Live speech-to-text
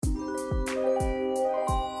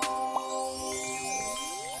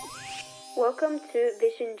Welcome to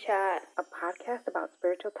Vision Chat, a podcast about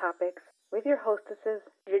spiritual topics with your hostesses,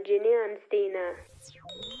 Virginia and Stina.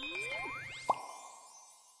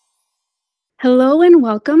 Hello and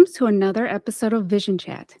welcome to another episode of Vision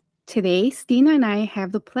Chat. Today, Stina and I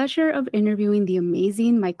have the pleasure of interviewing the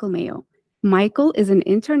amazing Michael Mayo. Michael is an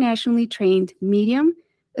internationally trained medium,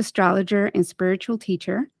 astrologer, and spiritual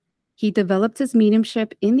teacher. He developed his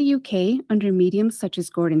mediumship in the UK under mediums such as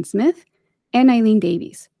Gordon Smith and Eileen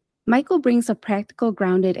Davies. Michael brings a practical,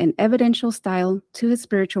 grounded, and evidential style to his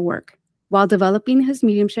spiritual work. While developing his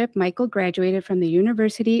mediumship, Michael graduated from the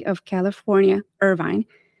University of California, Irvine,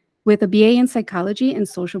 with a BA in psychology and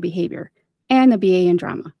social behavior, and a BA in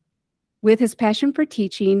drama. With his passion for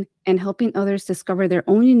teaching and helping others discover their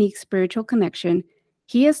own unique spiritual connection,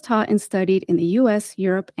 he has taught and studied in the US,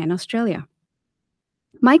 Europe, and Australia.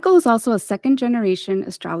 Michael is also a second-generation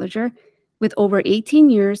astrologer with over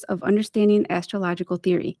 18 years of understanding astrological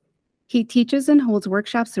theory. He teaches and holds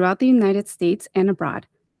workshops throughout the United States and abroad,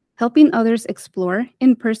 helping others explore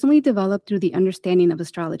and personally develop through the understanding of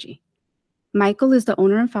astrology. Michael is the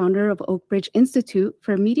owner and founder of Oak Ridge Institute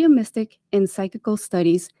for Mediumistic and Psychical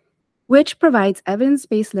Studies, which provides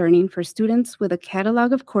evidence-based learning for students with a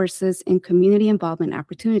catalog of courses and community involvement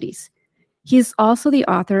opportunities. He is also the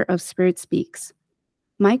author of Spirit Speaks.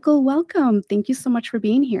 Michael, welcome. Thank you so much for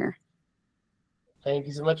being here. Thank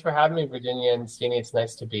you so much for having me, Virginia and Stina. It's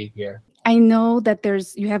nice to be here. I know that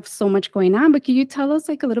you have so much going on, but can you tell us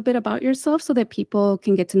a little bit about yourself so that people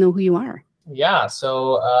can get to know who you are? Yeah,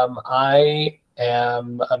 so I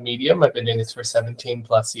am a medium. I've been doing this for 17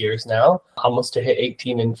 plus years now, almost to hit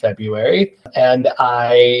 18 in February. And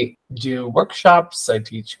I do workshops, I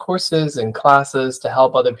teach courses and classes to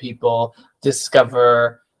help other people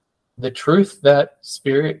discover the truth that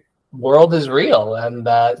spirit world is real and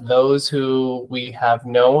that those who we have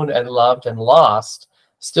known and loved and lost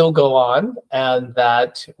still go on, and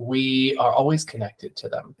that we are always connected to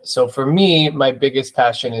them. So for me, my biggest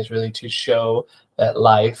passion is really to show that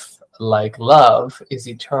life, like love, is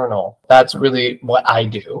eternal. That's really what I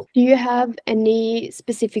do. Do you have any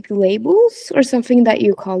specific labels or something that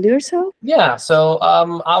you call yourself? Yeah, so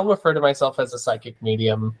I'll refer to myself as a psychic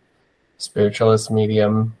medium, spiritualist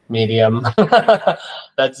medium.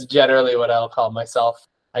 That's generally what I'll call myself.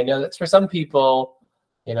 I know that for some people,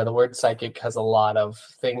 the word psychic has a lot of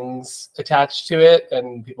things attached to it,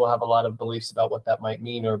 and people have a lot of beliefs about what that might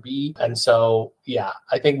mean or be. And so, yeah,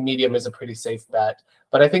 I think medium is a pretty safe bet.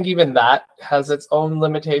 But I think even that has its own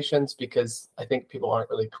limitations because I think people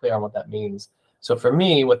aren't really clear on what that means. So for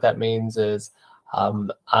me, what that means is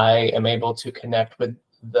I am able to connect with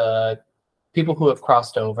the people who have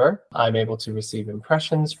crossed over. I'm able to receive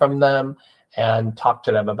impressions from them and talk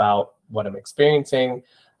to them about what I'm experiencing,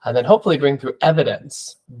 and then hopefully bring through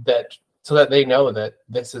evidence so that they know that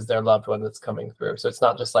this is their loved one that's coming through. So it's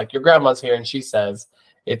not just like your grandma's here and she says,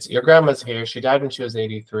 it's your grandma's here. She died when she was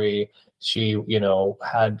 83. She,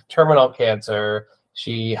 had terminal cancer.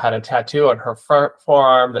 She had a tattoo on her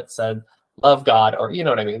forearm that said, love God, or you know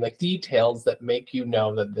what I mean? Like details that make you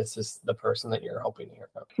know that this is the person that you're hoping to hear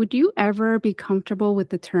from. Would you ever be comfortable with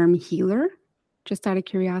the term healer? Just out of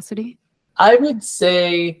curiosity. I would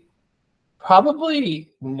say probably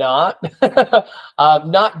not.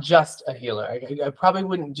 Not just a healer. I probably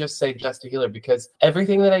wouldn't just say just a healer because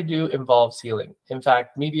everything that I do involves healing. In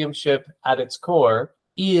fact, mediumship at its core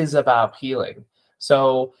is about healing.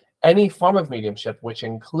 So any form of mediumship, which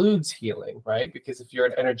includes healing, right? Because if you're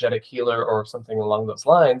an energetic healer or something along those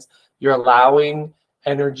lines, you're allowing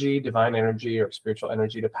energy, divine energy or spiritual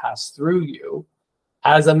energy to pass through you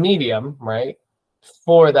as a medium, right?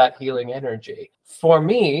 For that healing energy. For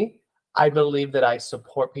me, I believe that I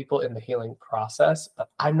support people in the healing process, but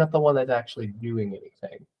I'm not the one that's actually doing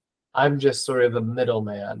anything. I'm just sort of the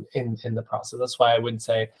middleman in the process. That's why I would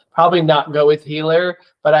say probably not go with healer,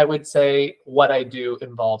 but I would say what I do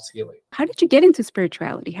involves healing. How did you get into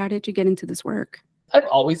spirituality? How did you get into this work? I've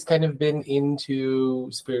always kind of been into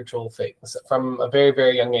spiritual things from a very,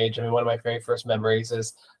 very young age. I mean, one of my very first memories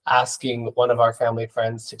is asking one of our family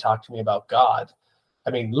friends to talk to me about God.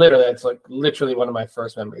 I mean, literally, it's literally one of my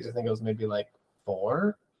first memories. I think it was maybe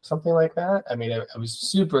 4, something like that. I mean, I was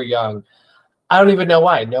super young. I don't even know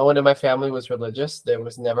why. No one in my family was religious. There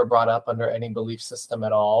was never brought up under any belief system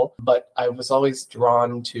at all. But I was always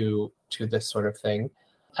drawn to this sort of thing.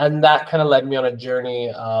 And that kind of led me on a journey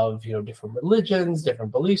of, different religions,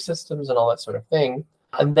 different belief systems, and all that sort of thing.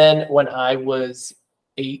 And then when I was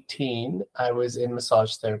 18, I was in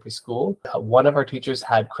massage therapy school. One of our teachers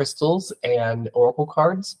had crystals and oracle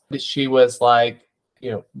cards. She was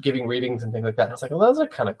giving readings and things like that. And I was like, well, those are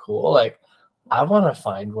kind of cool. I want to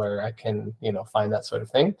find where I can, find that sort of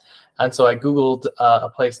thing. And so I Googled a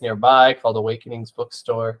place nearby called Awakenings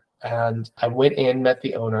Bookstore. And I went in, met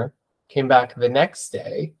the owner, came back the next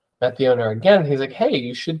day, met the owner again. He's like, hey,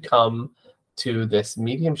 you should come to this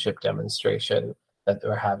mediumship demonstration that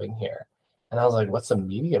they're having here. And I was like, what's a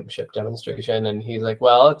mediumship demonstration? And he's like,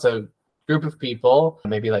 well, it's a group of people,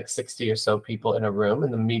 maybe like 60 or so people in a room,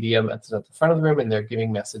 and the medium at the front of the room, and they're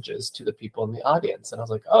giving messages to the people in the audience. And I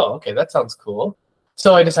was like, oh, okay, that sounds cool.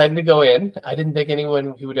 So I decided to go in. I didn't think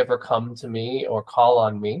anyone who would ever come to me or call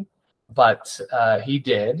on me, but he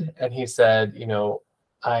did. And he said,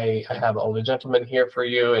 I have an older gentleman here for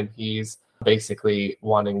you, and he's basically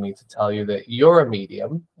wanting me to tell you that you're a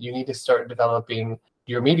medium. You need to start developing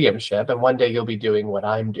your mediumship, and one day you'll be doing what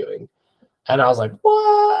I'm doing. And I was like,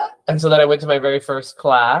 what? And so then I went to my very first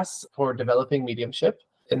class for developing mediumship.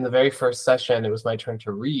 In the very first session, it was my turn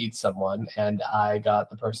to read someone, and I got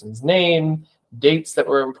the person's name, dates that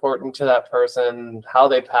were important to that person, how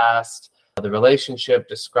they passed, the relationship,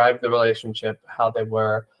 described the relationship, how they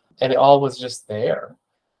were, and it all was just there.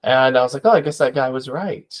 And I was like, oh, I guess that guy was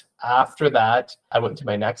right. After that, I went to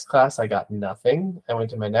my next class. I got nothing. I went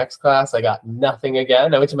to my next class. I got nothing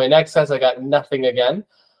again. I went to my next class. I got nothing again.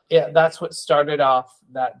 Yeah, that's what started off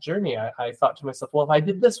that journey. I thought to myself, well, if I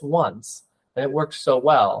did this once and it worked so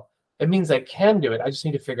well, it means I can do it. I just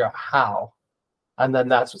need to figure out how. And then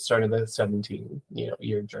that's what started the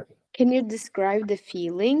 17-year journey. Can you describe the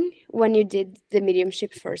feeling when you did the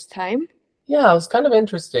mediumship first time? Yeah, it was kind of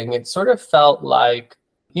interesting. It sort of felt like,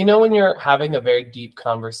 when you're having a very deep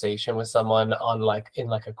conversation with someone in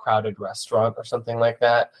a crowded restaurant or something like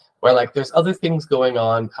that, where like there's other things going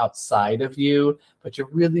on outside of you, but you're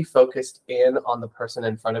really focused in on the person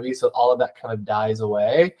in front of you. So all of that kind of dies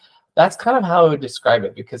away. That's kind of how I would describe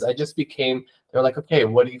it, because I just they're like, okay,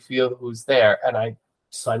 what do you feel? Who's there? And I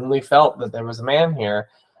suddenly felt that there was a man here.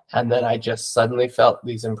 And then I just suddenly felt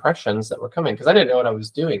these impressions that were coming, because I didn't know what I was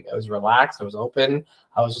doing. I was relaxed. I was open.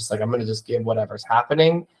 I was just like, I'm going to just give whatever's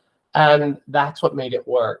happening. And that's what made it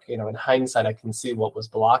work. In hindsight, I can see what was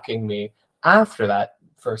blocking me after that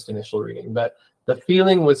first initial reading. But the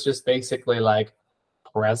feeling was just basically like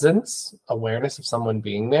presence, awareness of someone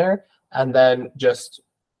being there, and then just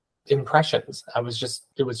impressions. It was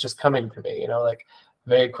just coming to me, like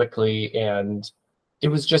very quickly. And it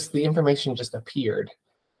was just, the information just appeared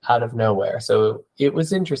out of nowhere. So it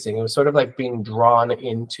was interesting. It was sort of like being drawn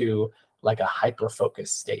into like a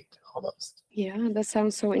hyper-focused state almost. Yeah, that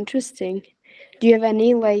sounds so interesting. Do you have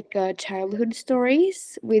any childhood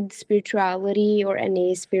stories with spirituality or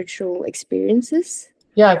any spiritual experiences?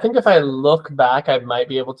 Yeah, I think if I look back, I might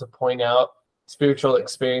be able to point out spiritual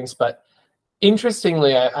experience. But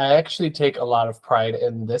interestingly, I actually take a lot of pride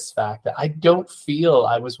in this fact that I don't feel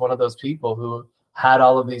I was one of those people who had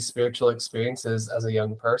all of these spiritual experiences as a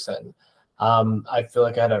young person. I feel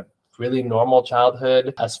like I had a really normal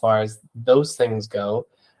childhood as far as those things go.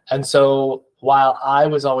 And so while I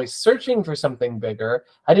was always searching for something bigger,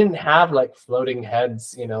 I didn't have like floating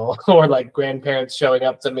heads, or like grandparents showing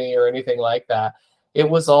up to me or anything like that. It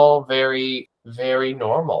was all very, very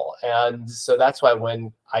normal. And so that's why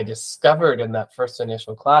when I discovered in that first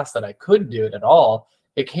initial class that I could do it at all,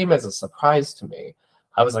 it came as a surprise to me.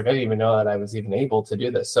 I was like, I didn't even know that I was even able to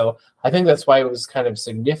do this. So I think that's why it was kind of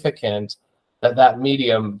significant that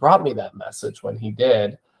medium brought me that message when he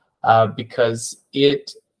did, because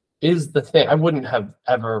it is the thing. I wouldn't have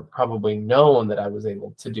ever probably known that I was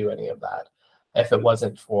able to do any of that if it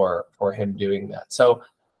wasn't for him doing that. So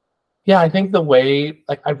yeah, I think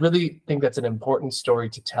I really think that's an important story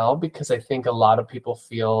to tell, because I think a lot of people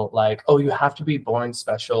feel like, oh, you have to be born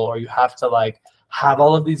special, or you have to have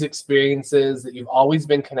all of these experiences, that you've always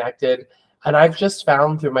been connected. And I've just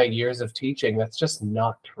found through my years of teaching, that's just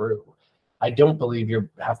not true. I don't believe you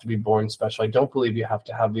have to be born special. I don't believe you have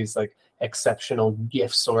to have these exceptional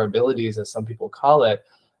gifts or abilities, as some people call it.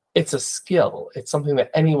 It's a skill. It's something that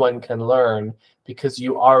anyone can learn, because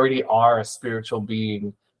you already are a spiritual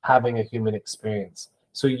being having a human experience.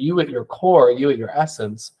 So you at your core, you at your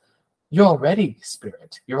essence, you're already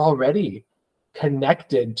spirit. You're already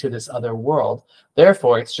connected to this other world.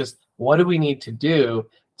 Therefore, it's just, what do we need to do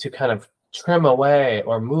to kind of trim away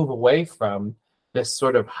or move away from this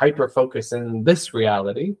sort of hyper focus in this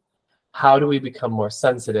reality? How do we become more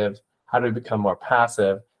sensitive? How do we become more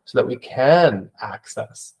passive so that we can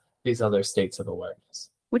access these other states of awareness?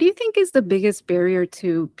 What do you think is the biggest barrier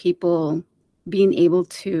to people being able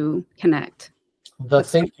to connect? The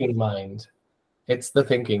thinking mind. It's the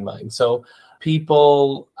thinking mind. So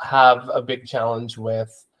people have a big challenge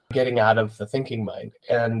with getting out of the thinking mind.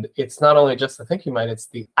 And it's not only just the thinking mind, it's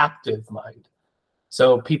the active mind.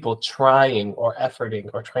 So people trying or efforting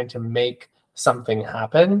or trying to make something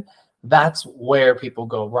happen, that's where people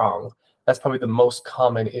go wrong. That's probably the most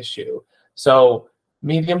common issue. So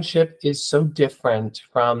mediumship is so different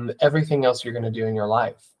from everything else you're going to do in your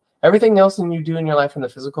life. Everything else you do in your life in the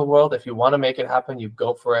physical world, if you want to make it happen, you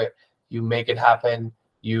go for it, you make it happen,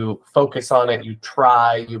 you focus on it, you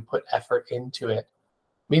try, you put effort into it.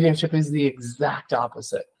 Mediumship is the exact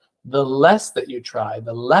opposite. The less that you try,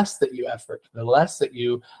 the less that you effort, the less that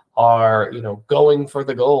you are, going for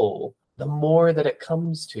the goal, the more that it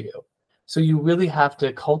comes to you. So you really have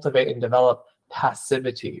to cultivate and develop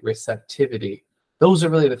passivity, receptivity. Those are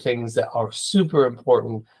really the things that are super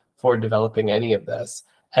important for developing any of this.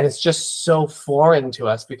 And it's just so foreign to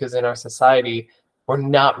us because in our society, we're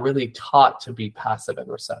not really taught to be passive and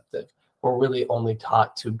receptive. We're really only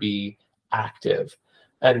taught to be active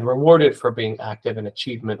and rewarded for being active and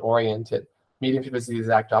achievement oriented. Mediumship is the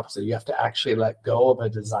exact opposite. You have to actually let go of a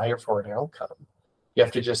desire for an outcome. You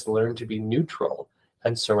have to just learn to be neutral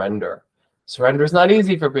and surrender. Surrender is not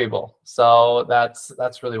easy for people. So that's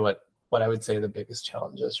really what I would say the biggest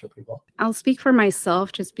challenge is for people. I'll speak for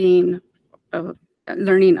myself, just being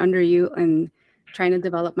learning under you and trying to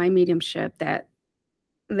develop my mediumship, that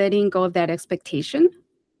letting go of that expectation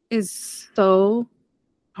is so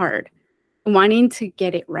hard. Wanting to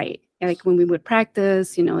get it right. Like when we would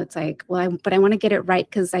practice, it's like, but I want to get it right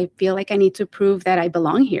because I feel like I need to prove that I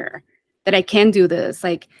belong here, that I can do this,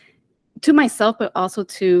 like to myself, but also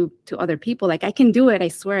to other people. Like I can do it. I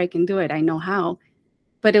swear I can do it. I know how.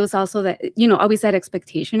 But it was also that, always that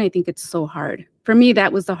expectation. I think it's so hard. For me,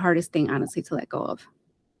 that was the hardest thing, honestly, to let go of.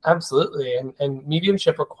 Absolutely. And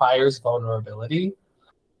mediumship requires vulnerability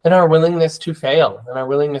and our willingness to fail and our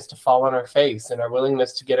willingness to fall on our face and our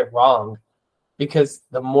willingness to get it wrong. Because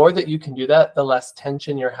the more that you can do that, the less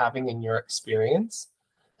tension you're having in your experience.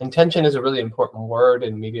 And tension is a really important word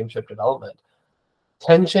in mediumship development.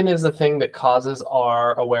 Tension is the thing that causes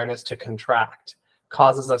our awareness to contract,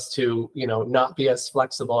 causes us to, not be as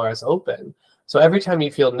flexible or as open. So every time you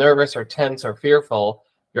feel nervous or tense or fearful,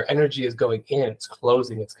 your energy is going in, it's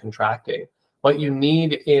closing, it's contracting. What you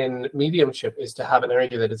need in mediumship is to have an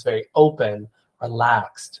energy that is very open,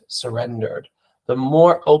 relaxed, surrendered. The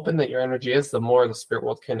more open that your energy is, the more the spirit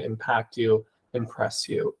world can impact you, impress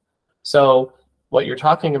you. So what you're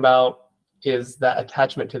talking about is that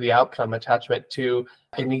attachment to the outcome, attachment to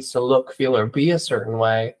it needs to look, feel, or be a certain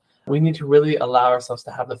way. We need to really allow ourselves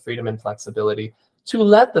to have the freedom and flexibility to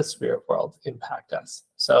let the spirit world impact us.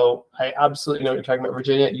 So I absolutely know what you're talking about,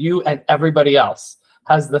 Virginia. You and everybody else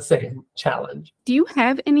has the same challenge. Do you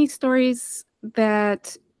have any stories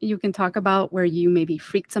that you can talk about where you maybe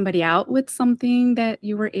freaked somebody out with something that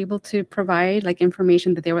you were able to provide, like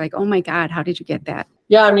information that they were like, oh my God, how did you get that?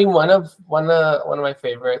 Yeah, I mean, one of my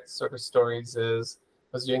favorite sort of stories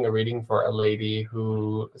was doing a reading for a lady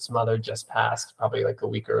whose mother just passed probably like a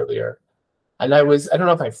week earlier. And I don't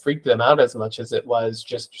know if I freaked them out as much as it was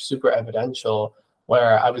just super evidential,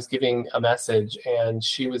 where I was giving a message and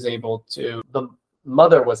she was able to, the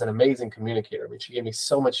mother was an amazing communicator. I mean, she gave me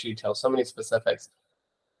so much detail, so many specifics.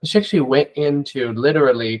 She actually went into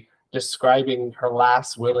literally describing her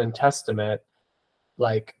last will and testament,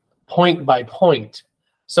 like point by point.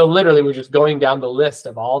 So literally we're just going down the list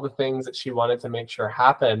of all the things that she wanted to make sure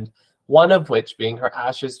happened. One of which being her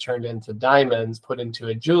ashes turned into diamonds, put into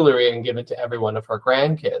a jewelry and given to every one of her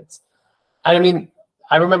grandkids. And I mean,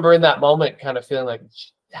 I remember in that moment kind of feeling like,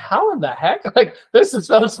 how in the heck? Like, this is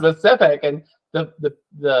so specific. And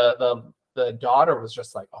the daughter was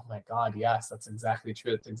just like, oh my God, yes, that's exactly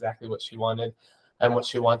true. That's exactly what she wanted and what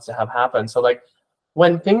she wants to have happen. So like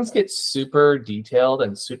when things get super detailed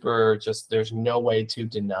and super just, there's no way to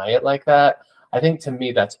deny it like that, I think to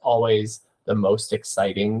me, that's always the most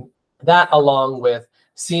exciting. That along with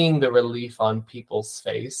seeing the relief on people's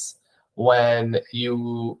face when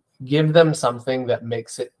you give them something that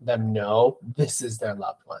makes them know this is their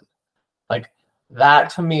loved one. Like that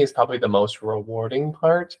to me is probably the most rewarding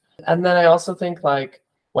part. And then I also think like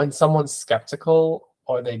when someone's skeptical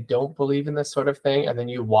or they don't believe in this sort of thing, and then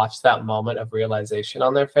you watch that moment of realization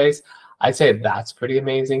on their face, I'd say that's pretty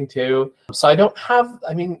amazing too. So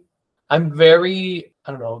I'm very,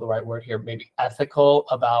 I don't know the right word here, maybe ethical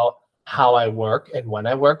about how I work and when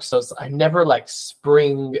I work. So I never like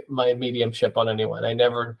spring my mediumship on anyone. I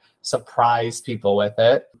never surprise people with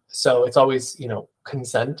it. So it's always,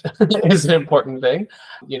 consent is an important thing.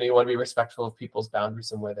 You want to be respectful of people's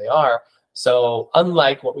boundaries and where they are. So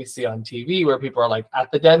unlike what we see on TV where people are like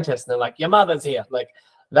at the dentist and they're like, your mother's here, like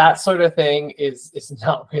that sort of thing is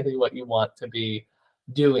not really what you want to be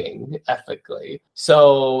doing ethically.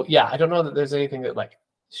 So yeah, I don't know that there's anything that like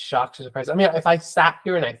shocked or surprised. I mean, if I sat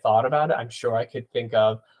here and I thought about it, I'm sure I could think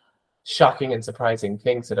of shocking and surprising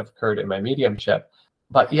things that have occurred in my mediumship.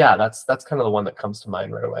 But yeah, that's kind of the one that comes to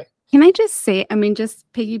mind right away. Can I just say, I mean, just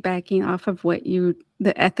piggybacking off of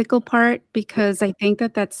the ethical part, because I think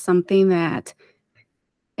that that's something that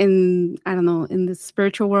I don't know, in the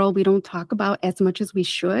spiritual world, we don't talk about as much as we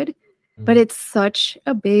should, but it's such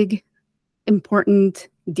a big, important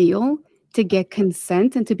deal to get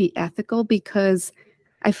consent and to be ethical, because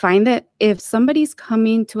I find that if somebody's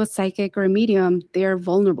coming to a psychic or a medium, they're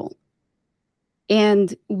vulnerable.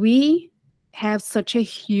 And we have such a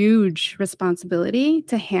huge responsibility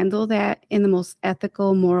to handle that in the most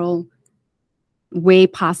ethical, moral way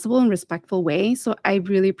possible and respectful way. So I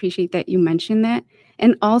really appreciate that you mentioned that.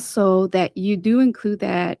 And also that you do include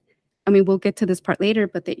that, I mean, we'll get to this part later,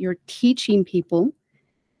 but that you're teaching people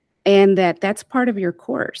and that's part of your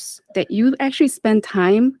course, that you actually spend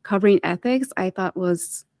time covering ethics, I thought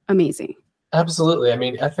was amazing. Absolutely. I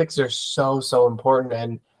mean, ethics are so important.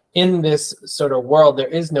 And in this sort of world, there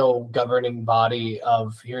is no governing body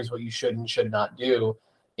of here's what you should and should not do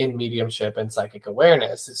in mediumship and psychic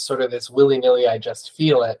awareness. It's sort of this willy-nilly, I just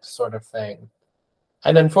feel it sort of thing.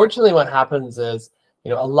 And unfortunately, what happens is, a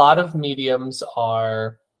lot of mediums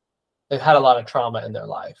they've had a lot of trauma in their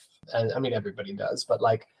life. And I mean, everybody does, but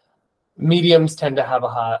like mediums tend to have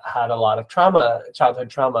had a lot of trauma, childhood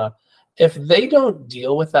trauma. If they don't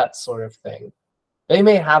deal with that sort of thing, they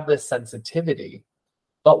may have this sensitivity,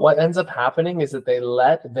 but what ends up happening is that they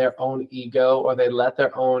let their own ego or they let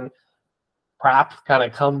their own crap kind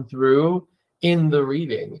of come through in the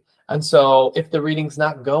reading. And so if the reading's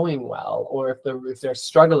not going well, or if they're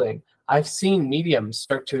struggling, I've seen mediums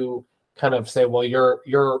start to kind of say, well,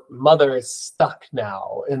 your mother is stuck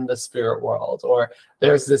now in the spirit world, or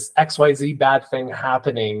there's this XYZ bad thing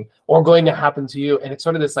happening or going to happen to you. And it's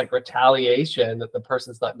sort of this like retaliation that the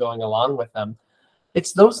person's not going along with them.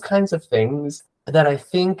 It's those kinds of things that I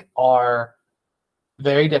think are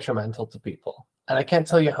very detrimental to people. And I can't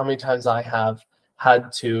tell you how many times I have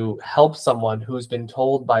had to help someone who's been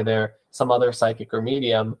told by some other psychic or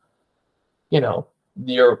medium, your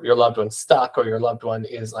loved one's stuck, or your loved one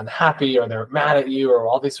is unhappy, or they're mad at you, or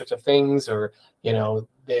all these sorts of things, or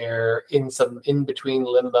they're in some in between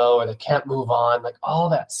limbo, or they can't move on. Like all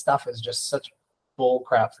that stuff is just such bull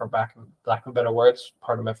crap, for lack of better words.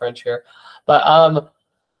 Pardon my French here, but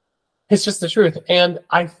it's just the truth. And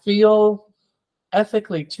I feel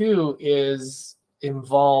ethically too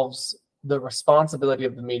involves the responsibility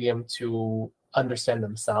of the medium to understand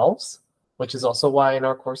themselves, which is also why in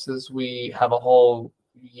our courses we have a whole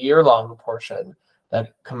year-long portion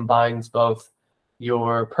that combines both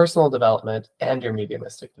your personal development and your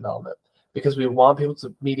mediumistic development, because we want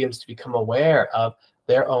mediums to become aware of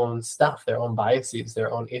their own stuff, their own biases,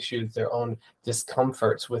 their own issues, their own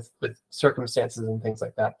discomforts with circumstances and things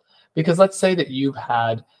like that. Because let's say that you've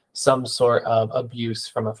had some sort of abuse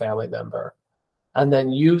from a family member, and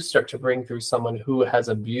then you start to bring through someone who has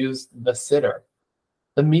abused the sitter.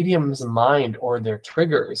 The medium's mind or their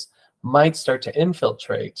triggers might start to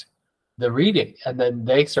infiltrate the reading, and then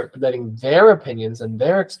they start letting their opinions and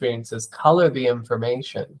their experiences color the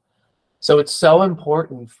information. So it's so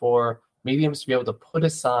important for mediums to be able to put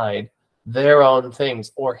aside their own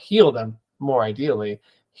things, or heal them, more ideally,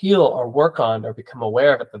 heal or work on or become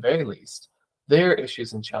aware of, at the very least, their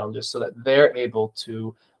issues and challenges, so that they're able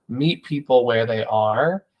to meet people where they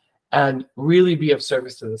are and really be of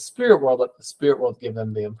service to the spirit world. Let the spirit world give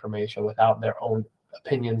them the information without their own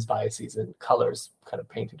opinions, biases, and colors kind of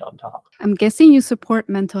painted on top. I'm guessing you support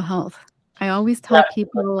mental health. I always tell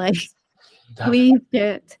people, like, please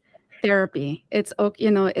get therapy. It's okay,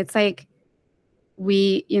 it's like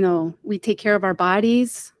we take care of our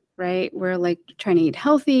bodies, right? We're like trying to eat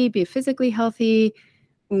healthy, be physically healthy.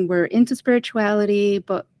 We're into spirituality,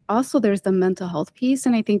 but also there's the mental health piece.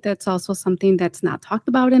 And I think that's also something that's not talked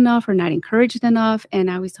about enough or not encouraged enough.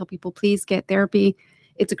 And I always tell people, please get therapy.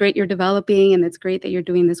 It's great you're developing, and it's great that you're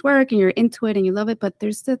doing this work and you're into it and you love it. But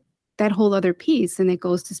there's that whole other piece, and it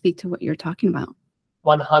goes to speak to what you're talking about.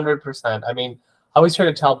 100%. I mean, I always try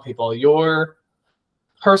to tell people your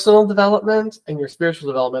personal development and your spiritual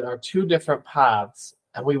development are two different paths,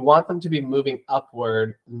 and we want them to be moving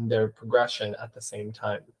upward in their progression at the same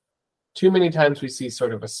time. Too many times we see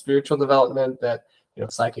sort of a spiritual development that,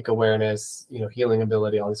 psychic awareness, healing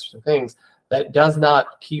ability, all these sorts of things, that does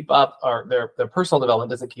not keep up, or their personal development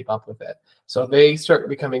doesn't keep up with it. So they start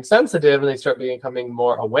becoming sensitive, and they start becoming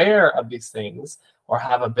more aware of these things, or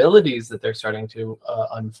have abilities that they're starting to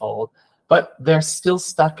unfold, but they're still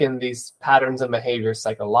stuck in these patterns and behaviors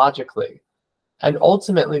psychologically. And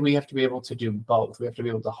ultimately, we have to be able to do both. We have to be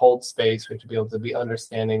able to hold space. We have to be able to be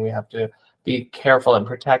understanding. We have to be careful and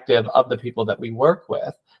protective of the people that we work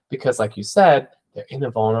with, because like you said, they're in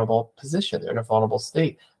a vulnerable position. They're in a vulnerable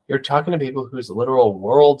state. You're talking to people whose literal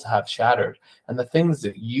worlds have shattered, and the things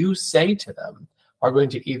that you say to them are going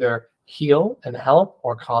to either heal and help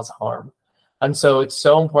or cause harm. And so it's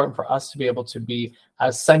so important for us to be able to be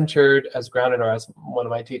as centered, as grounded, or as one of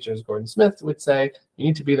my teachers, Gordon Smith, would say, you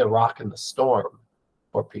need to be the rock in the storm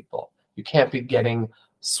for people. You can't be getting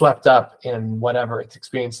swept up in whatever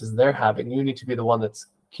experiences they're having. You need to be the one that's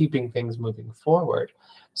keeping things moving forward.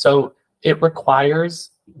 So it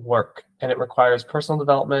requires work, and it requires personal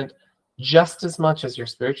development just as much as your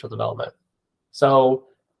spiritual development. So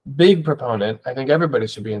big proponent. I think everybody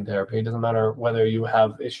should be in therapy. It doesn't matter whether you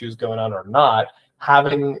have issues going on or not.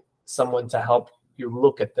 Having someone to help you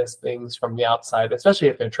look at these things from the outside, especially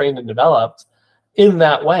if they're trained and developed in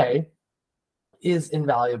that way, is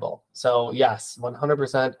invaluable. So yes,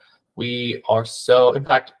 100%. We are so, in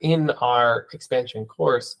fact, in our expansion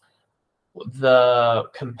course, the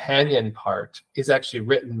companion part is actually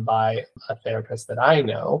written by a therapist that I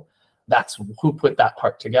know. That's who put that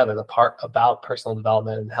part together. The part about personal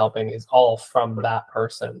development and helping is all from that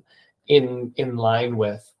person, in line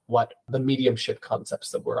with what the mediumship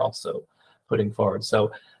concepts that we're also putting forward.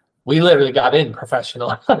 So we literally got in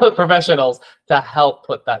professionals to help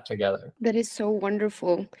put that together. That is so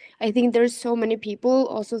wonderful. I think there's so many people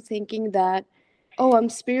also thinking that, oh, I'm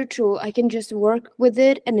spiritual. I can just work with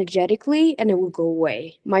it energetically and it will go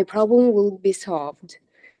away. My problem will be solved.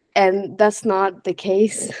 And that's not the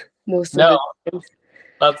case most of No, the time.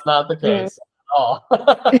 that's not the Yeah. case at all.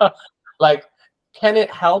 Like, can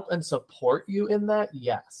it help and support you in that?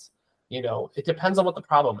 Yes. It depends on what the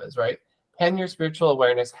problem is, right? Can your spiritual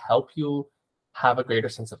awareness help you have a greater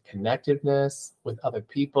sense of connectedness with other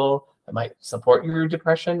people that might support your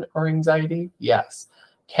depression or anxiety? Yes.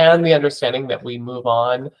 Can the understanding that we move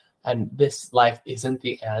on and this life isn't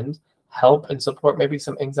the end help and support maybe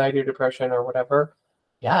some anxiety or depression or whatever?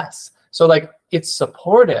 Yes. So like, it's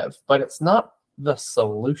supportive, but it's not the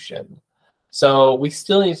solution. So we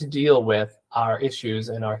still need to deal with our issues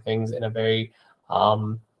and our things in a very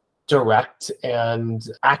direct and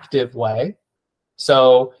active way.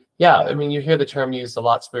 So yeah, I mean, you hear the term used a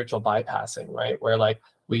lot, spiritual bypassing, right? Where like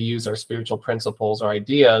we use our spiritual principles or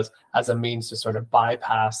ideas as a means to sort of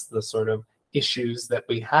bypass the sort of issues that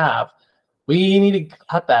we have. We need to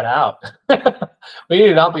cut that out. We need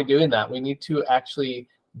to not be doing that. We need to actually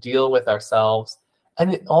deal with ourselves.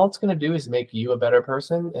 And all it's going to do is make you a better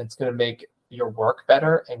person. It's going to make your work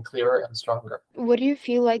better and clearer and stronger. What do you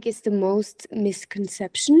feel like is the most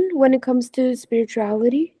misconception when it comes to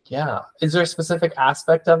spirituality? Yeah. Is there a specific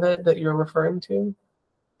aspect of it that you're referring to?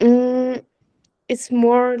 It's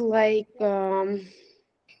more like, do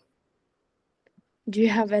you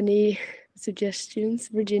have any suggestions,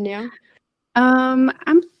 Virginia?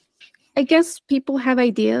 I guess people have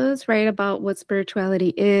ideas, right, about what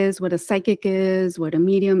spirituality is, what a psychic is, what a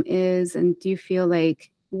medium is. And do you feel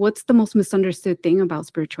like, what's the most misunderstood thing about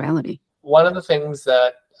spirituality? One of the things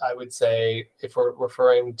that I would say, if we're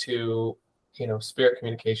referring to, spirit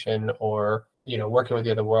communication or, working with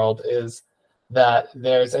the other world, is that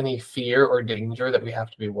there's any fear or danger that we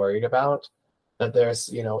have to be worried about. That there's,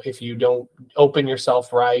 if you don't open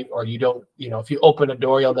yourself right, or you don't, if you open a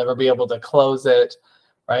door, you'll never be able to close it.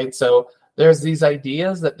 Right. So there's these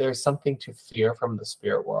ideas that there's something to fear from the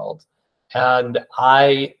spirit world. And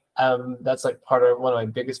that's like one of my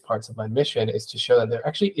biggest parts of my mission, is to show that there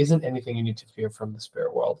actually isn't anything you need to fear from the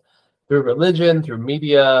spirit world. Through religion, through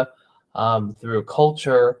media, through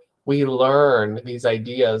culture, we learn these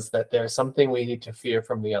ideas that there's something we need to fear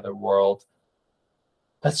from the other world.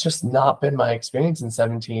 That's just not been my experience in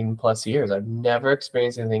 17 plus years. I've never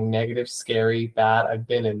experienced anything negative, scary, bad. I've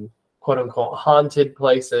been in quote unquote haunted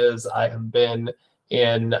places. I have been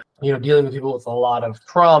in, dealing with people with a lot of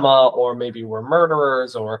trauma, or maybe were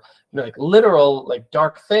murderers, or, like literal, like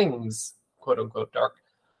dark things, quote unquote dark.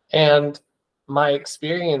 And my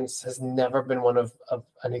experience has never been one of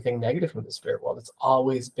anything negative from the spirit world. It's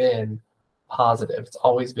always been positive. It's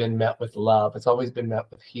always been met with love. It's always been met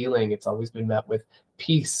with healing. It's always been met with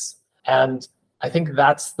peace. And I think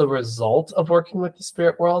that's the result of working with the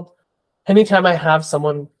spirit world. Anytime I have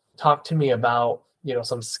someone talk to me about,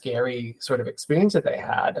 some scary sort of experience that they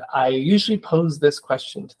had, I usually pose this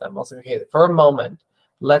question to them. I'll say, okay, for a moment,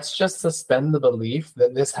 let's just suspend the belief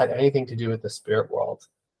that this had anything to do with the spirit world.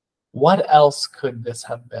 What else could this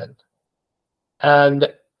have been?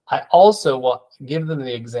 And I also will give them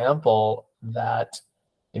the example that,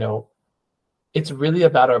 It's really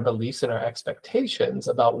about our beliefs and our expectations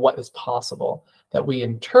about what is possible, that we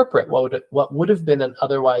interpret what would have been an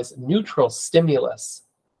otherwise neutral stimulus.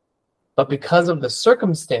 But because of the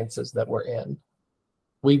circumstances that we're in,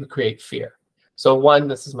 we create fear. So one,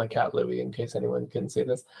 this is my cat Louie, in case anyone can see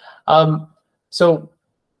this. So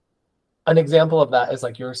an example of that is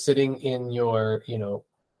like you're sitting in your,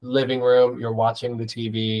 living room, you're watching the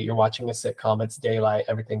TV, you're watching a sitcom, it's daylight,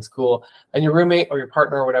 everything's cool, and your roommate or your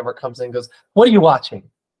partner or whatever comes in and goes, "What are you watching?"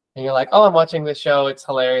 And you're like, "Oh, I'm watching this show. It's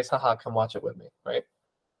hilarious. Haha, come watch it with me," right?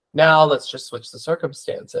 Now let's just switch the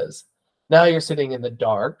circumstances. Now you're sitting in the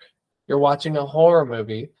dark, you're watching a horror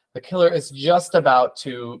movie, the killer is just about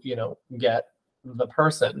to, get the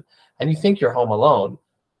person, and you think you're home alone.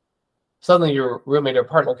 Suddenly your roommate or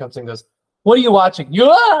partner comes in and goes, "What are you watching?"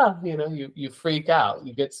 You freak out,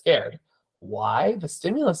 you get scared. Why? The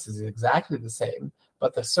stimulus is exactly the same,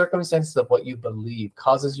 but the circumstances of what you believe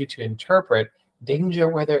causes you to interpret danger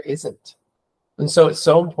where there isn't. And so it's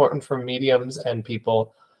so important for mediums and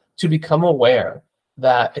people to become aware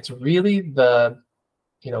that it's really the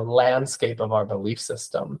landscape of our belief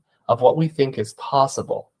system, of what we think is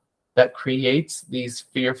possible, that creates these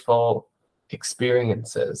fearful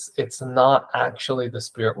experiences. It's not actually the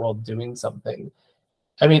spirit world doing something.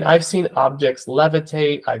 I mean, I've seen objects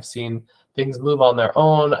levitate, I've seen things move on their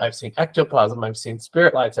own, I've seen ectoplasm, I've seen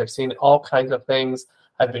spirit lights, I've seen all kinds of things.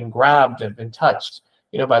 I've been grabbed, I've been touched,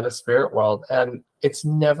 by the spirit world, and it's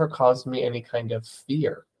never caused me any kind of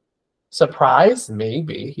fear. Surprise,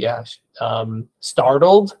 maybe, yeah.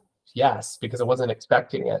 Startled, yes, because I wasn't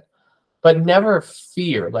expecting it, but never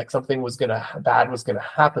fear, like something bad was gonna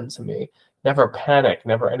happen to me. Never panic,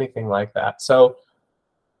 never anything like that. So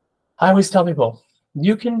I always tell people,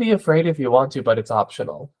 you can be afraid if you want to, but it's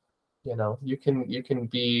optional. You can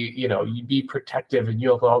be, you be protective and you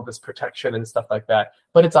have all this protection and stuff like that,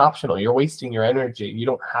 but it's optional. You're wasting your energy. You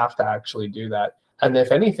don't have to actually do that. And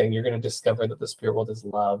if anything, you're going to discover that the spirit world is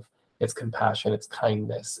love, it's compassion, it's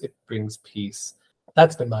kindness, it brings peace.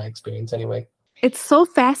 That's been my experience anyway. It's so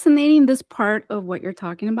fascinating, this part of what you're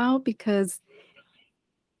talking about, because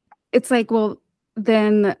it's like, well,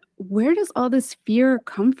 then where does all this fear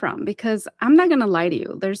come from? Because I'm not going to lie to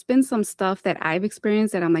you. There's been some stuff that I've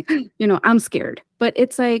experienced that I'm like, I'm scared. But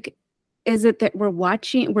it's like, is it that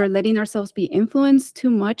we're letting ourselves be influenced too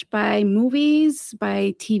much by movies,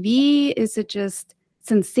 by TV? Is it just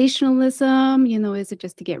sensationalism? Is it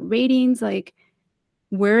just to get ratings? Like,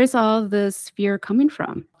 where is all this fear coming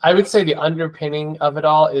from? I would say the underpinning of it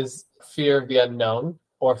all is fear of the unknown,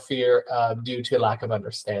 or fear due to lack of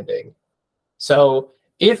understanding. So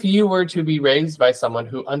if you were to be raised by someone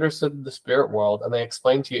who understood the spirit world and they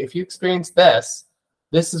explained to you, if you experience this,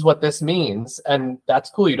 this is what this means, and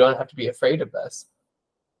that's cool, you don't have to be afraid of this,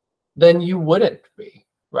 then you wouldn't be,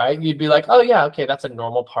 right? You'd be like, oh yeah, okay, that's a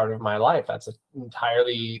normal part of my life. That's an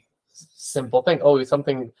entirely simple thing. Oh,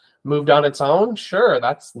 something moved on its own? Sure,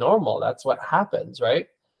 that's normal. That's what happens, right?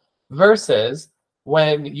 Versus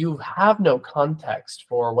when you have no context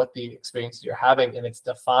for what the experiences you're having and it's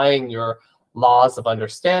defying your laws of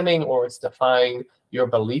understanding or it's defying your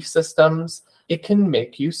belief systems, it can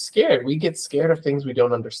make you scared. We get scared of things we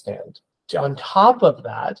don't understand. On top of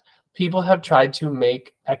that, people have tried to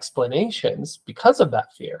make explanations because of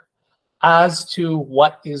that fear as to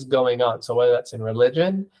what is going on. So whether that's in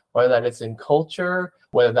religion, whether that is in culture,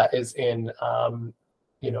 whether that is in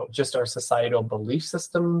just our societal belief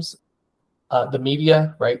systems, the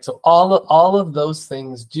media, right? So all of those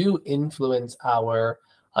things do influence our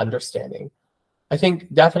understanding. I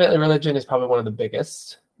think definitely religion is probably one of the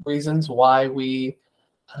biggest reasons why we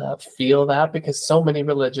feel that, because so many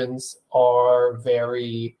religions are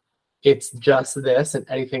it's just this, and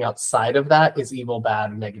anything outside of that is evil,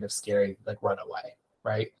 bad, negative, scary, like run away,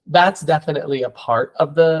 right? That's definitely a part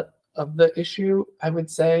of the issue, I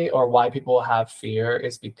would say, or why people have fear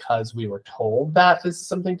is because we were told that is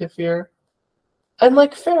something to fear. And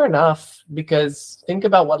like, fair enough, because think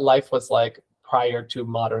about what life was like prior to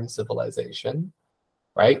modern civilization,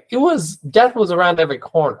 right? Death was around every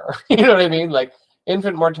corner. You know what I mean? Like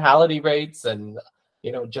infant mortality rates and,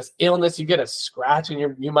 just illness, you get a scratch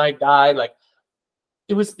and you might die. Like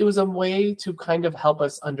it was a way to kind of help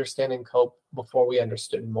us understand and cope before we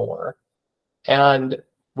understood more. And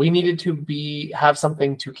we needed to have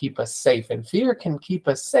something to keep us safe, and fear can keep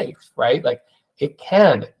us safe, right? Like it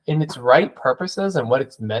can, in its right purposes and what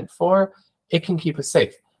it's meant for, it can keep us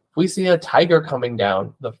safe. If we see a tiger coming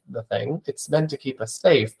down the thing, it's meant to keep us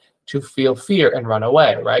safe, to feel fear and run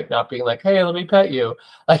away, right? Not being like, hey, let me pet you.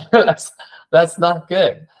 Like that's not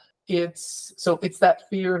good. It's that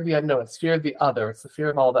fear of the unknown, it's fear of the other, it's the fear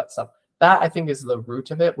of all that stuff. That I think is the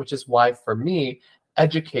root of it, which is why for me,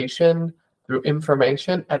 education through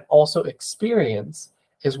information and also experience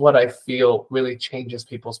is what I feel really changes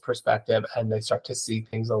people's perspective and they start to see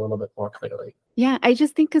things a little bit more clearly. Yeah, I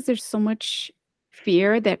just think because there's so much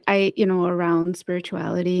fear that around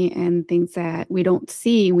spirituality and things that we don't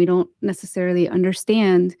see, we don't necessarily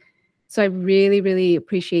understand. So I really, really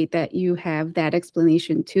appreciate that you have that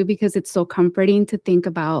explanation too, because it's so comforting to think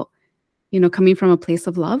about, coming from a place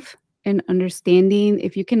of love and understanding.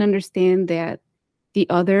 If you can understand that the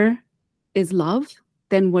other is love,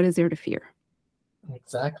 then what is there to fear?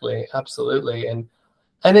 Exactly, absolutely. And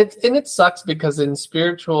it sucks because in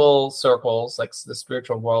spiritual circles, like the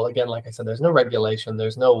spiritual world, again, like I said, there's no regulation,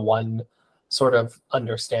 there's no one sort of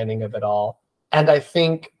understanding of it all. And I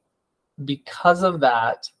think because of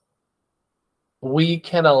that, we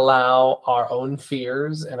can allow our own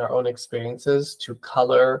fears and our own experiences to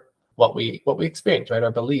color what we experience, right?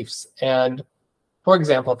 Our beliefs. And for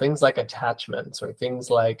example, things like attachments or things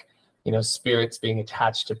like, spirits being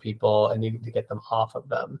attached to people and needing to get them off of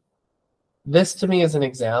them. This to me is an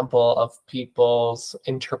example of people's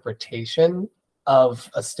interpretation of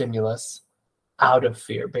a stimulus out of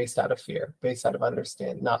fear, based out of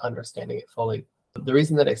not understanding it fully. The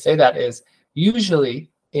reason that I say that is usually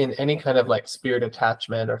in any kind of like spirit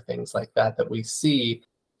attachment or things like that we see,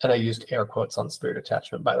 and I used air quotes on spirit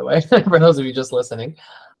attachment, by the way, for those of you just listening,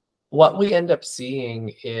 what we end up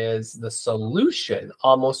seeing is the solution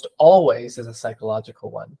almost always is a psychological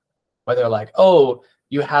one. Whether like, oh,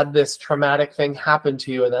 you had this traumatic thing happen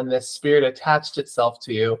to you and then this spirit attached itself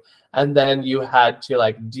to you and then you had to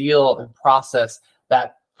like deal and process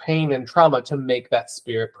that pain and trauma to make that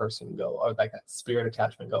spirit person go, or like that spirit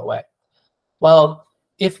attachment go away. Well,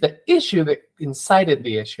 if the issue that incited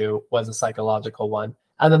the issue was a psychological one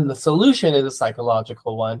and then the solution is a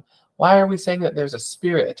psychological one, why are we saying that there's a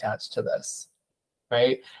spirit attached to this,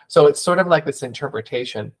 right? So it's sort of like this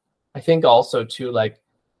interpretation. I think also too, like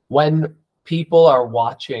when people are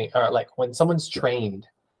watching, or like when someone's trained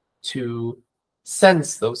to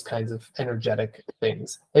sense those kinds of energetic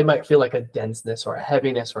things, they might feel like a denseness or a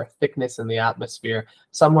heaviness or a thickness in the atmosphere,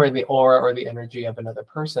 somewhere in the aura or the energy of another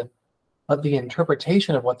person. But the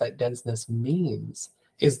interpretation of what that denseness means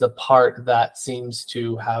is the part that seems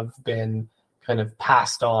to have been kind of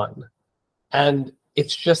passed on. And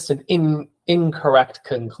it's just an incorrect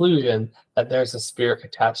conclusion that there's a spirit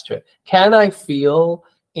attached to it. Can I feel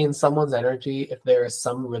in someone's energy if there is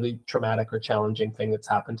some really traumatic or challenging thing that's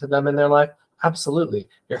happened to them in their life? Absolutely.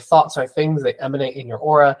 Your thoughts are things that emanate in your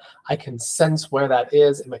aura. I can sense where that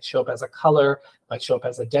is. It might show up as a color, it might show up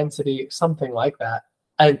as a density, something like that.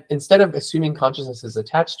 And instead of assuming consciousness is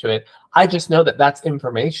attached to it, I just know that that's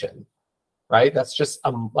information, right? That's just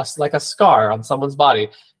like a scar on someone's body.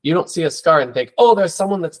 You don't see a scar and think, oh, there's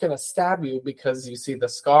someone that's going to stab you because you see the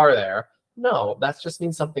scar there. No, that just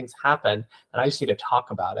means something's happened and I just need to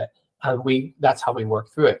talk about it. And that's how we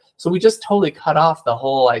work through it. So we just totally cut off the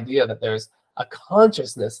whole idea that there's a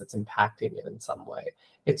consciousness that's impacting it in some way.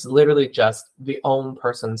 It's literally just the own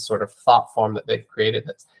person's sort of thought form that they've created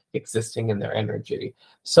that's existing in their energy.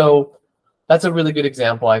 So that's a really good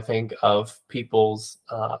example, I think, of people's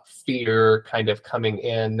fear kind of coming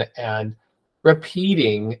in and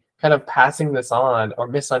repeating, kind of passing this on or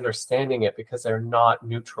misunderstanding it because they're not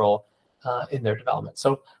neutral in their development.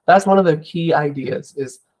 So that's one of the key ideas,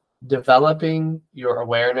 is developing your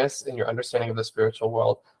awareness and your understanding of the spiritual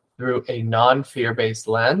world through a non-fear-based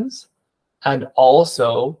lens, and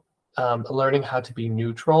also learning how to be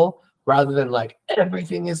neutral rather than like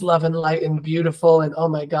everything is love and light and beautiful and oh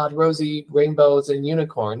my God, rosy rainbows and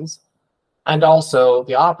unicorns. And also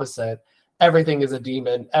the opposite, everything is a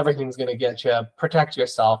demon, everything's going to get you, protect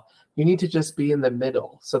yourself. You need to just be in the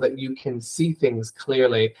middle so that you can see things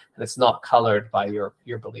clearly and it's not colored by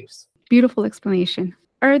your beliefs. Beautiful explanation.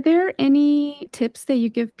 Are there any tips that you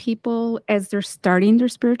give people as they're starting their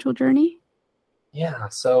spiritual journey? Yeah.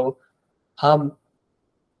 So,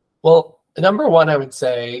 well, number one, I would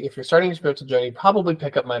say, if you're starting your spiritual journey, probably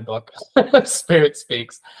pick up my book, Spirit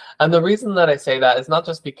Speaks. And the reason that I say that is not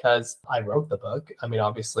just because I wrote the book. I mean,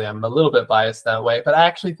 obviously, I'm a little bit biased that way, but I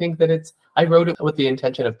actually think that I wrote it with the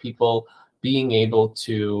intention of people being able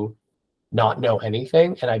to not know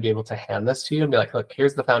anything, and I'd be able to hand this to you and be like, look,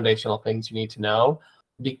 here's the foundational things you need to know.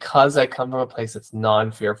 Because I come from a place that's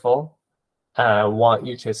non-fearful, I want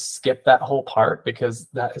you to skip that whole part because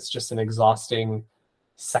that is just an exhausting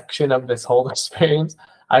section of this whole experience.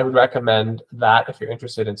 I would recommend that if you're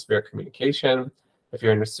interested in spirit communication, if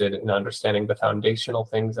you're interested in understanding the foundational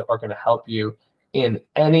things that are going to help you in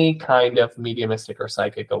any kind of mediumistic or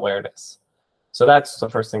psychic awareness. So that's the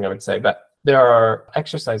first thing I would say. But there are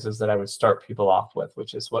exercises that I would start people off with,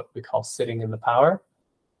 which is what we call sitting in the power.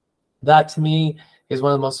 That to me is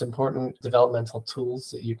one of the most important developmental tools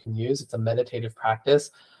that you can use. It's a meditative practice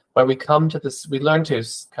where we come to this, we learn to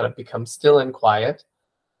kind of become still and quiet,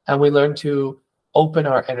 and we learn to open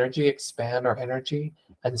our energy, expand our energy,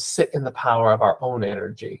 and sit in the power of our own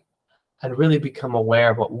energy and really become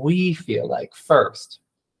aware of what we feel like first.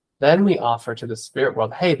 Then we offer to the spirit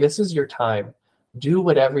world, hey, this is your time. Do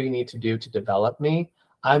whatever you need to do to develop me.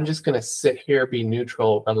 I'm just going to sit here, be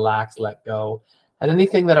neutral, relax, let go. And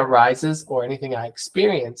anything that arises or anything I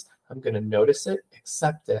experience, I'm going to notice it,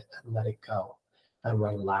 accept it, and let it go and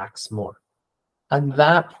relax more. And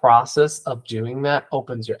that process of doing that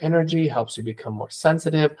opens your energy, helps you become more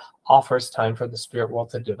sensitive, offers time for the spirit world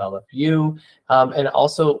to develop you, and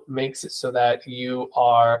also makes it so that you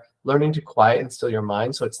are learning to quiet and still your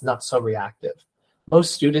mind so it's not so reactive.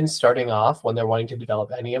 Most students starting off, when they're wanting to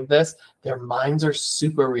develop any of this, their minds are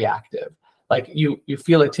super reactive. Like you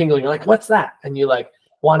feel a tingle, you're like, what's that? And you like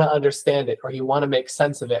want to understand it, or you want to make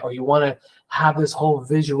sense of it, or you want to have this whole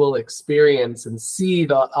visual experience and see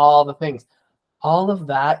all the things. All of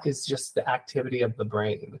that is just the activity of the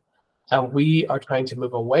brain. And we are trying to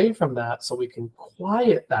move away from that so we can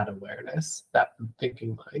quiet that awareness, that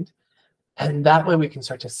thinking mind. And that way we can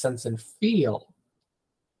start to sense and feel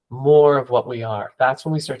more of what we are. That's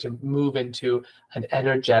when we start to move into an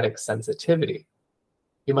energetic sensitivity.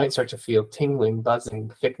 You might start to feel tingling,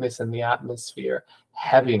 buzzing, thickness in the atmosphere,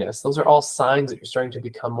 heaviness. Those are all signs that you're starting to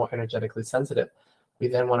become more energetically sensitive. We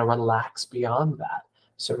then want to relax beyond that,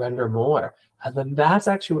 surrender more. And then that's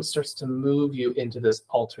actually what starts to move you into this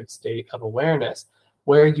altered state of awareness,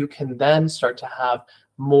 where you can then start to have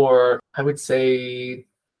more, I would say,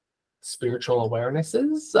 spiritual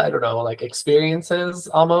awarenesses, I don't know, like experiences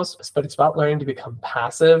almost, but it's about learning to become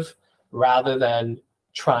passive rather than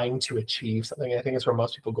trying to achieve something. I think it's where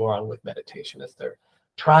most people go wrong with meditation, is they're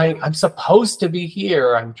trying, I'm supposed to be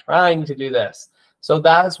here, I'm trying to do this. So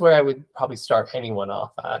that's where I would probably start anyone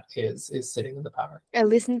off at, is sitting in the power. I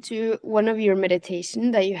listened to one of your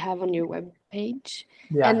meditation that you have on your webpage.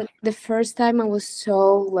 Yeah. And the first time I was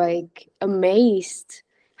so like amazed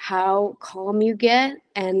how calm you get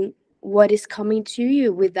and what is coming to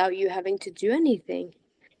you without you having to do anything.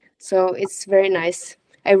 So it's very nice.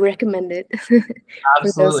 I recommend it for those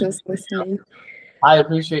Absolutely. who's listening. I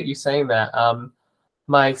appreciate you saying that.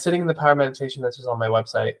 My sitting in the power meditation, this is on my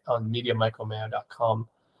website on mediummichaelmayo.com.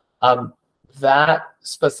 That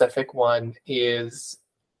specific one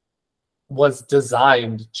was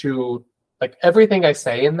designed to, like, everything I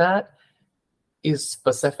say in that is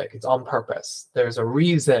specific. It's on purpose. There's a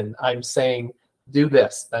reason I'm saying do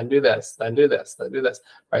this, then do this, then do this, then do this,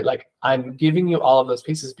 right? Like, I'm giving you all of those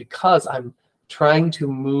pieces because I'm trying to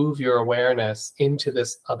move your awareness into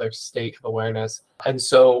this other state of awareness. And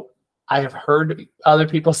so I have heard other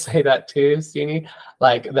people say that too, Steenie,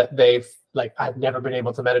 like that I've never been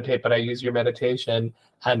able to meditate, but I use your meditation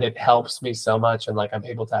and it helps me so much. And like, I'm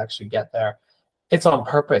able to actually get there. It's on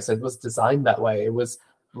purpose. It was designed that way. It was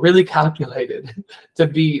really calculated to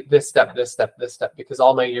be this step, this step, this step, because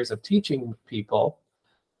all my years of teaching people,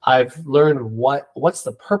 I've learned what's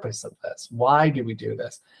the purpose of this? Why do we do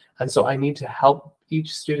this? And so I need to help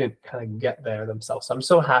each student kind of get there themselves. So I'm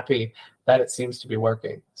so happy that it seems to be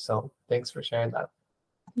working. So thanks for sharing that.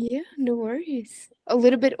 Yeah, no worries. A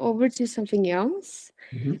little bit over to something else.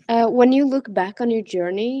 Mm-hmm. When you look back on your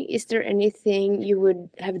journey, is there anything you would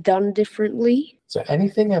have done differently? So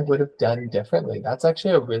anything I would have done differently? That's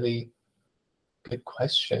actually a really good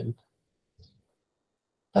question.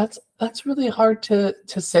 That's really hard to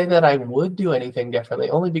say that I would do anything differently,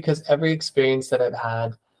 only because every experience that I've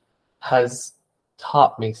had has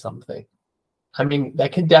taught me something. I mean, I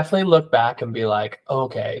can definitely look back and be like,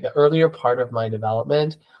 okay, the earlier part of my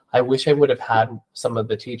development, I wish I would have had some of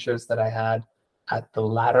the teachers that I had at the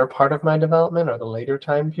latter part of my development or the later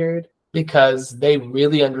time period, because they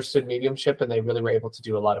really understood mediumship and they really were able to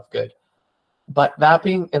do a lot of good. But that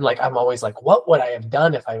being, and like, I'm always like, what would I have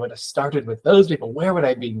done if I would have started with those people? Where would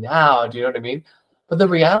I be now? Do you know what I mean? But the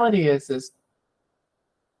reality is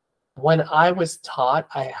when I was taught,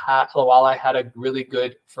 while I had a really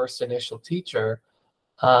good first initial teacher,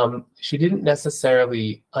 she didn't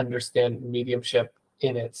necessarily understand mediumship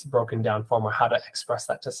in its broken down form or how to express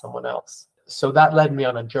that to someone else. So that led me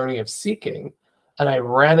on a journey of seeking. And I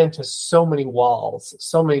ran into so many walls,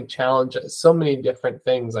 so many challenges, so many different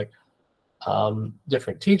things, like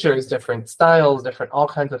different teachers, different styles, different all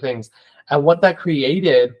kinds of things. And what that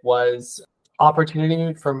created was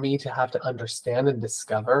opportunity for me to have to understand and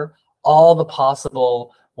discover all the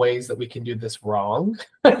possible ways that we can do this wrong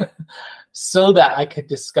so that I could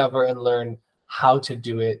discover and learn how to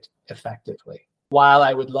do it effectively. While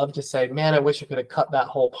I would love to say, man, I wish I could have cut that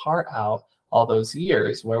whole part out all those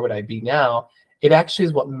years, where would I be now? It actually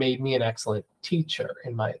is what made me an excellent teacher,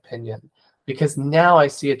 in my opinion, because now I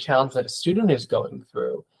see a challenge that a student is going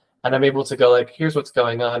through, and I'm able to go like, here's what's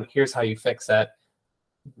going on, here's how you fix it,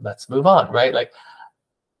 let's move on, right? Like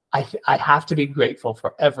I have to be grateful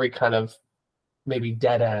for every kind of maybe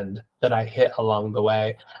dead end that I hit along the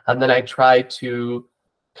way. And then I try to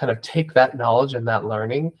kind of take that knowledge and that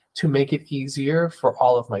learning to make it easier for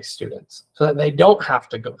all of my students so that they don't have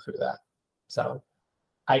to go through that. So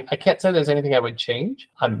I can't say there's anything I would change.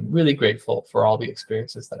 I'm really grateful for all the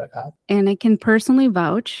experiences that I've had. And I can personally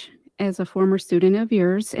vouch as a former student of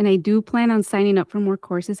yours, and I do plan on signing up for more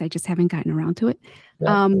courses. I just haven't gotten around to it.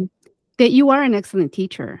 Yeah. That you are an excellent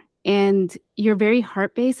teacher and you're very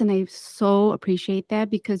heart-based. And I so appreciate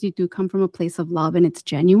that because you do come from a place of love and it's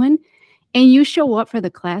genuine and you show up for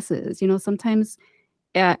the classes. You know, sometimes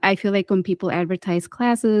I feel like when people advertise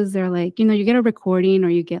classes, they're like, you know, you get a recording or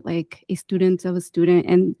you get like a student of a student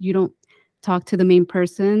and you don't talk to the main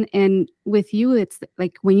person. And with you, it's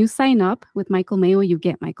like when you sign up with Michael Mayo, you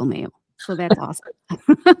get Michael Mayo. So that's awesome.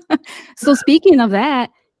 So speaking of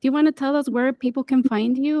that, do you want to tell us where people can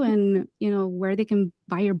find you and, you know, where they can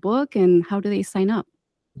buy your book and how do they sign up?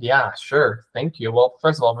 Yeah, sure. Thank you. Well,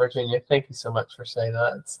 first of all, Virginia, thank you so much for saying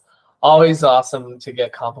that. It's always awesome to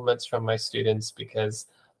get compliments from my students because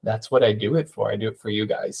that's what I do it for. I do it for you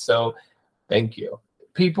guys. So thank you.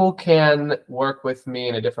 People can work with me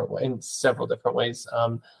in several different ways.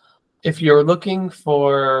 If you're looking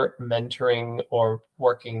for mentoring or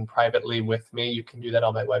working privately with me, you can do that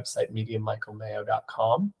on my website,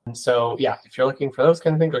 mediummichaelmayo.com. And so, yeah, if you're looking for those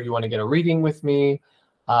kind of things, or you want to get a reading with me,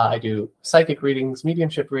 I do psychic readings,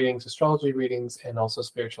 mediumship readings, astrology readings, and also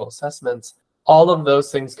spiritual assessments. All of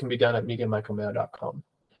those things can be done at mediummichaelmayo.com.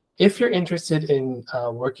 If you're interested in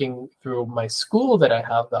working through my school that I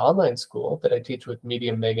have, the online school that I teach with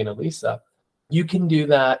Medium Megan Elisa, you can do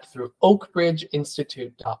that through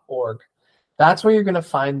oakbridgeinstitute.org. That's where you're going to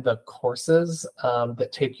find the courses that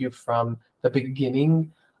take you from the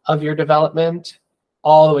beginning of your development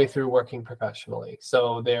all the way through working professionally.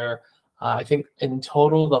 So there, I think in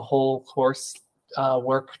total, the whole course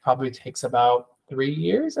work probably takes about 3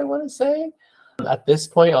 years, I want to say, at this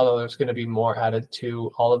point, although there's going to be more added to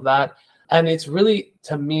all of that. And it's really,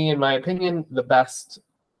 to me, in my opinion, the best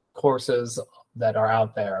courses that are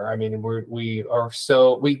out there. I mean, we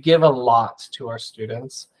give a lot to our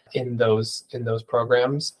students in those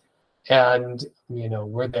programs, and you know,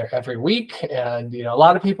 we're there every week. And you know, a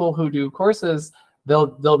lot of people who do courses,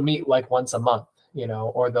 they'll meet like once a month, you know,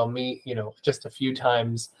 or they'll meet, you know, just a few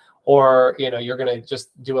times, or you know, you're gonna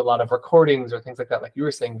just do a lot of recordings or things like that, like you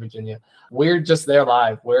were saying, Virginia. We're just there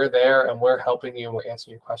live. We're there and we're helping you and we're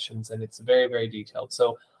answering your questions, and it's very, very detailed.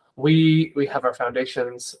 So we have our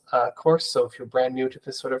foundations course. So if you're brand new to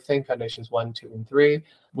this sort of thing, foundations 1, 2, and 3,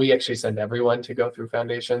 we actually send everyone to go through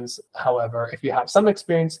foundations. However, if you have some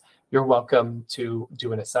experience, you're welcome to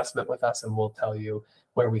do an assessment with us and we'll tell you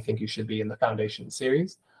where we think you should be in the foundation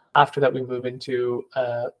series. After that, we move into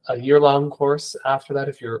a year-long course after that,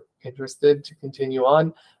 if you're interested to continue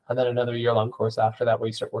on, and then another year-long course after that where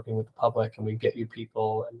you start working with the public and we get you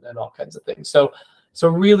people and all kinds of things. So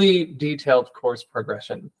really detailed course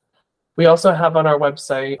progression. We also have on our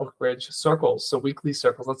website Oakbridge circles, so weekly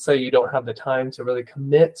circles. Let's say you don't have the time to really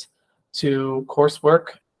commit to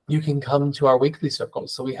coursework, you can come to our weekly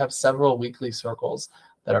circles. So we have several weekly circles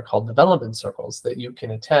that are called development circles that you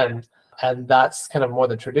can attend, and that's kind of more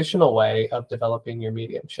the traditional way of developing your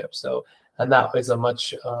mediumship. So, and that is a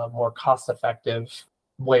much more cost-effective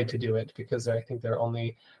way to do it because I think they're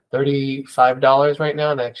only $35 right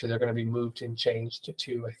now, and actually they're going to be moved and changed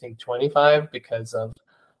to I think $25 because of.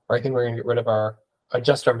 Or I think we're going to get rid of our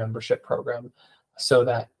membership program so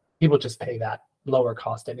that people just pay that lower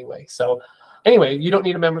cost anyway. So anyway, you don't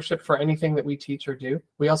need a membership for anything that we teach or do.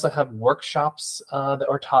 We also have workshops that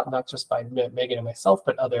are taught not just by Megan and myself,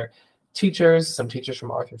 but other teachers, some teachers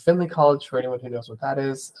from Arthur Findlay College, for anyone who knows what that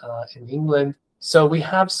is, in England. So we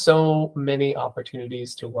have so many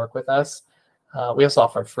opportunities to work with us. We also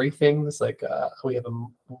offer free things like we have a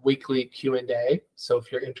weekly Q&A. So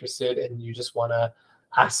if you're interested and you just want to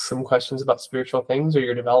ask some questions about spiritual things or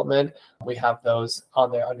your development, we have those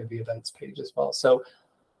on there under the events page as well. So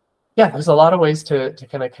yeah, there's a lot of ways to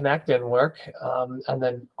kind of connect and work. And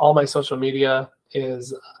then all my social media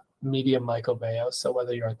is Medium Michael Mayo. So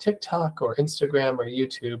whether you're on TikTok or Instagram or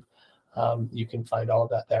YouTube, you can find all of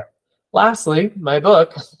that there. lastly, my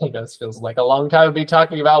book, I know this feels like a long time to be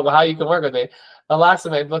talking about how you can work with me. The last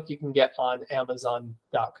of my book you can get on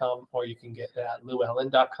Amazon.com, or you can get it at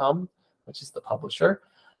llewellyn.com, which is the publisher.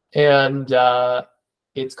 And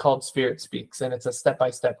it's called Spirit Speaks, and it's a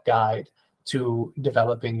step-by-step guide to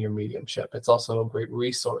developing your mediumship. It's also a great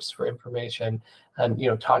resource for information and,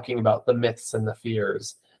 talking about the myths and the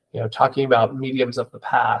fears, talking about mediums of the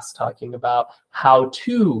past, talking about how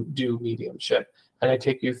to do mediumship. And I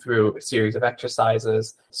take you through a series of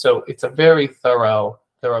exercises. So it's a very thorough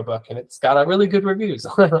book, and it's got a really good reviews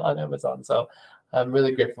on Amazon. So I'm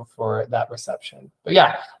really grateful for that reception. But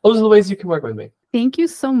yeah, those are the ways you can work with me. Thank you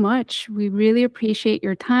so much. We really appreciate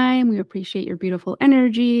your time. We appreciate your beautiful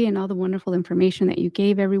energy and all the wonderful information that you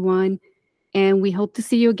gave everyone. And we hope to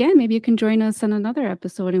see you again. Maybe you can join us on another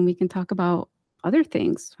episode and we can talk about other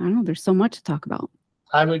things. I don't know. There's so much to talk about.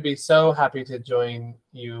 I would be so happy to join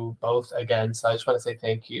you both again. So I just want to say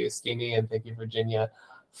thank you, Steenie, and thank you, Virginia,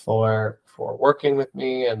 for working with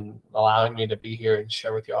me and allowing me to be here and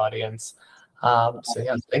share with your audience. So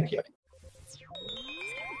yeah, thank you.